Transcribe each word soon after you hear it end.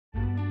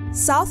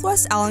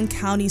Southwest Allen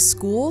County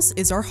Schools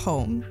is our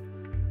home.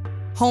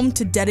 Home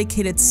to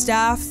dedicated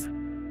staff,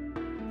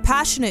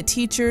 passionate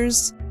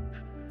teachers,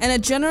 and a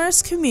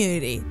generous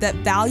community that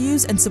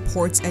values and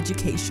supports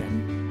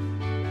education.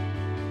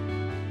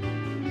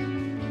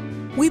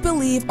 We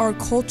believe our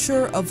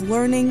culture of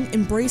learning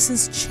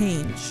embraces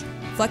change,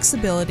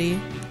 flexibility,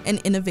 and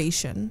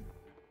innovation.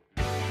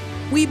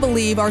 We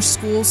believe our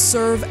schools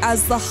serve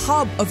as the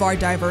hub of our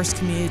diverse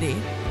community.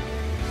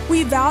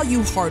 We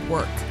value hard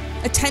work,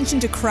 attention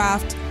to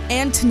craft,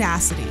 and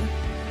tenacity.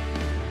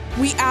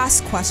 We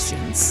ask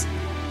questions,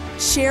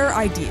 share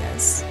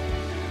ideas,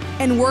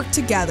 and work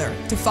together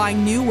to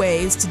find new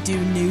ways to do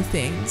new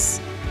things,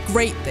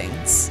 great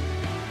things,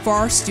 for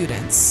our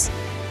students,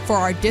 for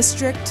our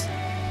district,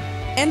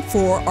 and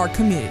for our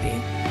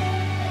community.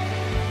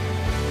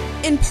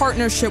 In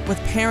partnership with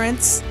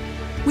parents,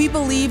 we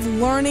believe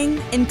learning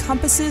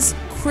encompasses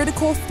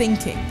critical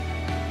thinking,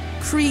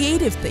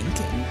 creative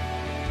thinking,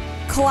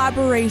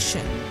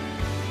 collaboration,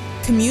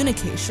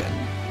 communication,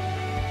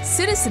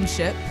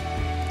 citizenship,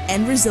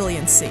 and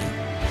resiliency.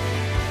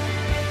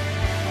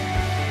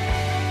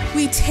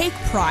 We take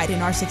pride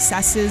in our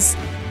successes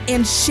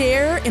and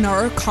share in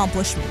our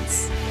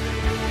accomplishments.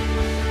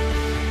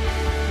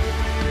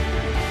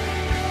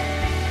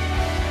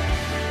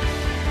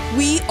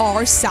 We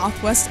are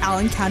Southwest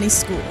Allen County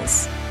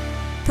Schools,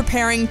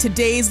 preparing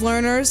today's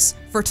learners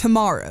for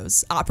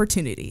tomorrow's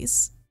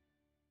opportunities.